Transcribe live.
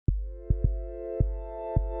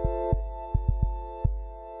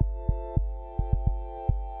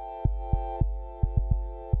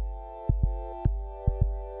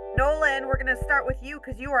Nolan, we're going to start with you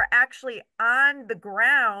because you are actually on the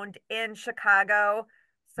ground in Chicago.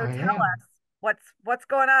 So I tell am. us what's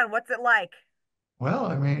going on? What's it like? Well,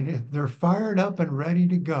 I mean, they're fired up and ready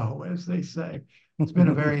to go, as they say. It's been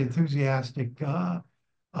a very enthusiastic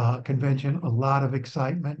convention, a lot of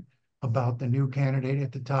excitement about the new candidate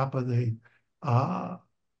at the top of the uh,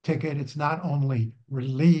 ticket. It's not only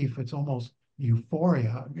relief, it's almost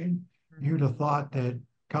euphoria. I mean, you'd have thought that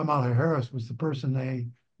Kamala Harris was the person they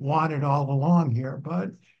wanted all along here,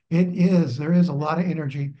 but there is a lot of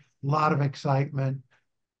energy, a lot of excitement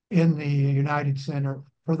in the United Center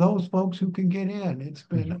for those folks who can get in. It's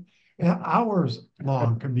been an hours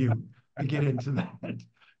long commute to get into that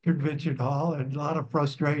convention hall and a lot of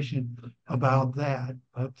frustration about that.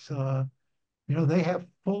 But, they have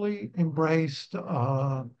fully embraced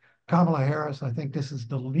Kamala Harris. I think this is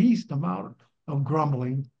the least amount of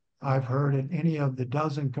grumbling I've heard at any of the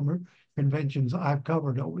dozen conventions I've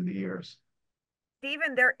covered over the years.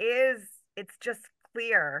 Stephen, it's just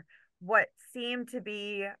clear what seemed to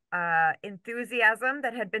be enthusiasm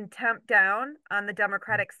that had been tamped down on the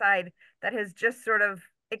Democratic side that has just sort of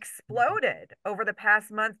exploded over the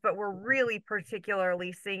past month, but we're really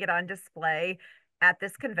particularly seeing it on display at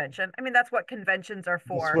this convention. I mean, that's what conventions are That's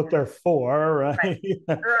for. what they're for, Right.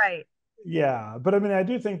 right? Right. Yeah, but I mean, I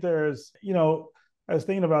do think I was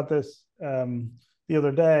thinking about this the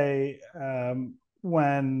other day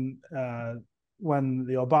when the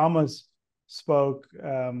Obamas spoke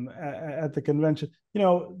at the convention.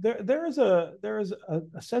 There is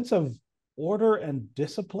a sense of order and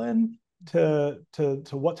discipline to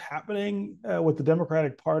what's happening with the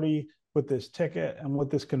Democratic Party, with this ticket and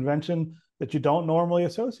with this convention that you don't normally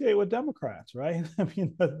associate with Democrats, right? I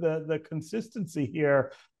mean, the consistency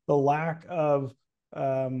here, the lack of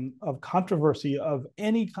controversy of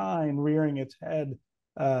any kind rearing its head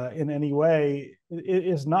in any way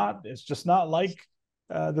is not. It's just not like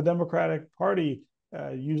the Democratic Party.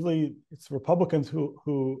 Usually, it's Republicans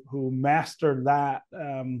who mastered that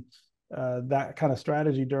kind of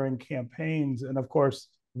strategy during campaigns, and of course,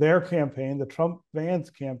 their campaign, the Trump Vance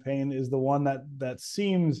campaign, is the one that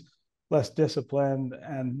seems less disciplined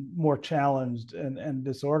and more challenged and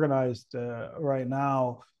disorganized right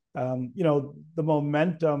now. The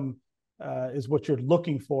momentum is what you're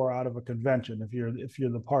looking for out of a convention. If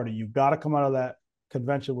you're the party, you've got to come out of that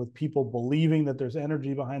convention with people believing that there's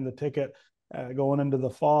energy behind the ticket going into the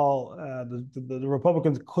fall. The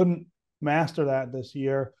Republicans couldn't master that this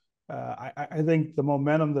year. I think the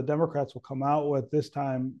momentum the Democrats will come out with this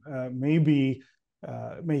time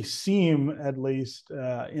may seem at least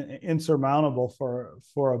insurmountable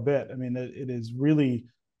for a bit. I mean, it is really,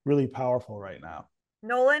 really powerful right now.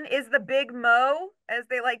 Nolan is the big Mo, as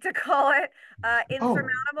they like to call it, Oh,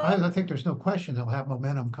 insurmountable. I think there's no question they'll have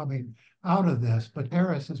momentum coming out of this, but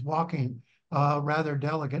Harris is walking a rather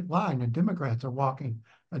delicate line, and Democrats are walking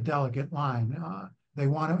a delicate line. They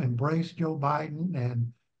want to embrace Joe Biden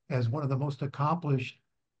and as one of the most accomplished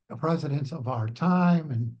presidents of our time.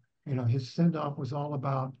 And, his send-off was all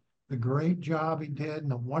about the great job he did and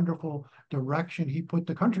the wonderful direction he put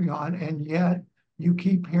the country on. And yet you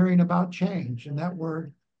keep hearing about change, and that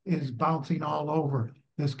word is bouncing all over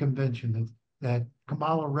this convention that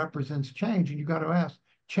Kamala represents change. And you got to ask,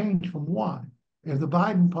 change from what? If the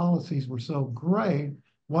Biden policies were so great,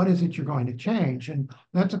 what is it you're going to change? And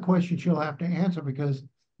that's a question she'll have to answer because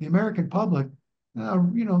the American public,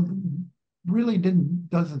 really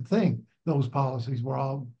doesn't think those policies were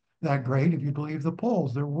all that great. If you believe the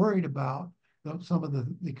polls, they're worried about some of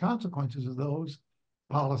the consequences of those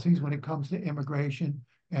policies when it comes to immigration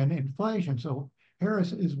and inflation. So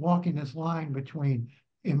Harris is walking this line between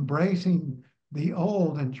embracing the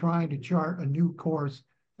old and trying to chart a new course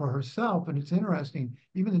for herself. And it's interesting,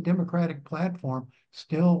 even the Democratic platform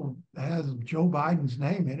still has Joe Biden's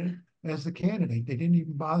name in it as the candidate. They didn't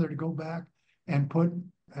even bother to go back and put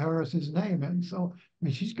Harris's name in. So, I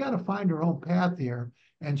mean, she's got to find her own path here,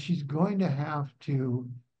 and she's going to have to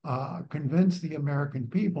convince the American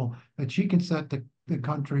people that she can set the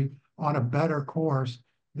country on a better course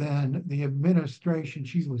than the administration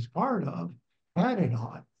she was part of had it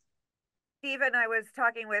on. Stephen, I was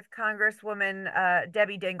talking with Congresswoman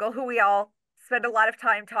Debbie Dingell, who we all spend a lot of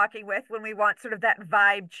time talking with when we want sort of that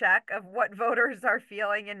vibe check of what voters are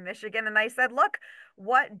feeling in Michigan. And I said, look,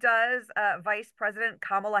 what does Vice President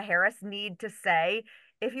Kamala Harris need to say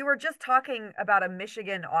if you were just talking about a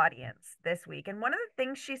Michigan audience this week? And one of the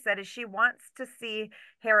things she said is she wants to see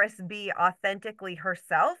Harris be authentically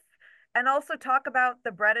herself and also talk about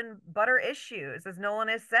the bread and butter issues, as Nolan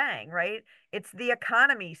is saying, right? It's the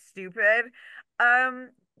economy, stupid.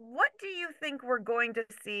 What do you think we're going to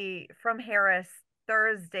see from Harris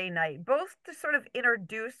Thursday night, both to sort of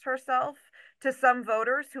introduce herself to some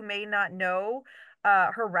voters who may not know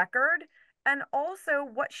her record, and also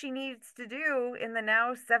what she needs to do in the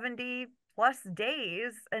now 70 plus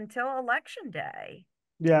days until election day.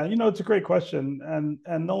 Yeah, it's a great question,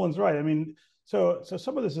 and Nolan's right. I mean, so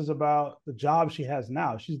some of this is about the job she has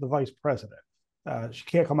now. She's the vice president. She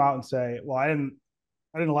can't come out and say, "Well, I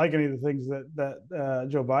didn't like any of the things that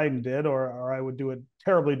Joe Biden did, or I would do it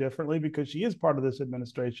terribly differently," because she is part of this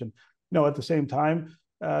administration. At the same time,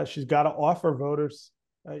 she's got to offer voters,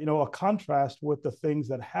 a contrast with the things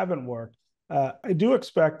that haven't worked. I do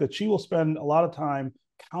expect that she will spend a lot of time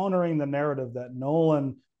countering the narrative that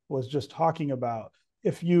Nolan was just talking about.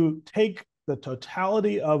 If you take the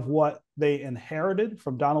totality of what they inherited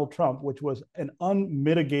from Donald Trump, which was an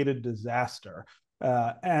unmitigated disaster,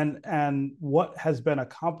 and what has been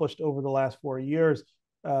accomplished over the last 4 years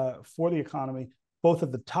for the economy, both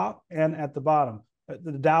at the top and at the bottom.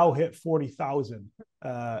 The Dow hit 40,000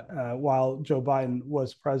 while Joe Biden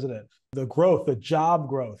was president. The job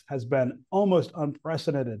growth has been almost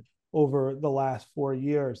unprecedented over the last 4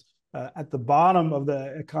 years. At the bottom of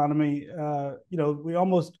the economy, we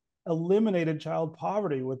almost eliminated child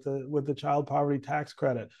poverty with the child poverty tax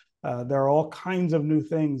credit. There are all kinds of new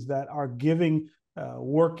things that are giving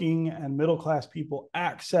working and middle class people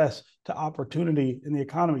access to opportunity in the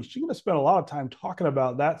economy. She's going to spend a lot of time talking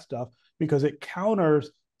about that stuff because it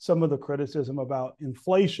counters some of the criticism about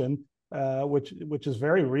inflation, which is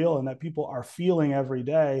very real and that people are feeling every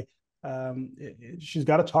day. She's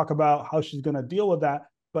got to talk about how she's going to deal with that,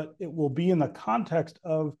 but it will be in the context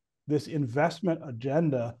of this investment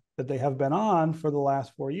agenda that they have been on for the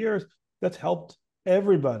last 4 years that's helped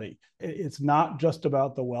everybody. It's not just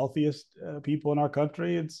about the wealthiest people in our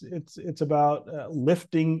country. It's about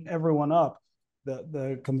lifting everyone up.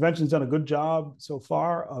 The convention's done a good job so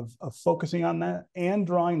far of focusing on that and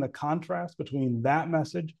drawing the contrast between that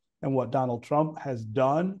message and what Donald Trump has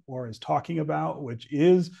done or is talking about, which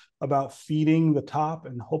is about feeding the top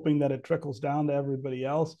and hoping that it trickles down to everybody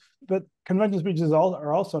else. But convention speeches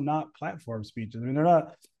are also not platform speeches. I mean,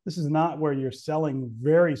 this is not where you're selling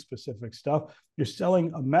very specific stuff. You're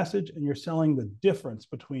selling a message and you're selling the difference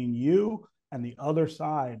between you and the other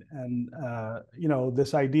side. And,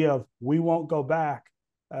 this idea of we won't go back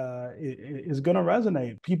is going to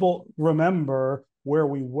resonate. People remember where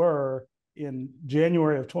we were in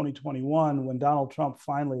January of 2021 when Donald Trump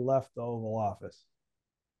finally left the Oval Office.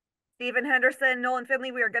 Stephen Henderson, Nolan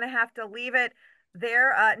Finley, we are going to have to leave it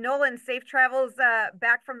there. Nolan, safe travels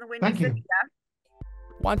back from the Windy Thank you. City. Yeah?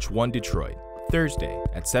 Watch One Detroit, Thursday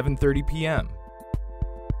at 7:30 p.m.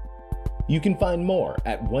 You can find more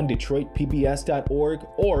at onedetroitpbs.org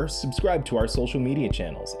or subscribe to our social media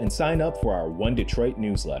channels and sign up for our One Detroit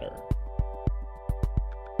newsletter.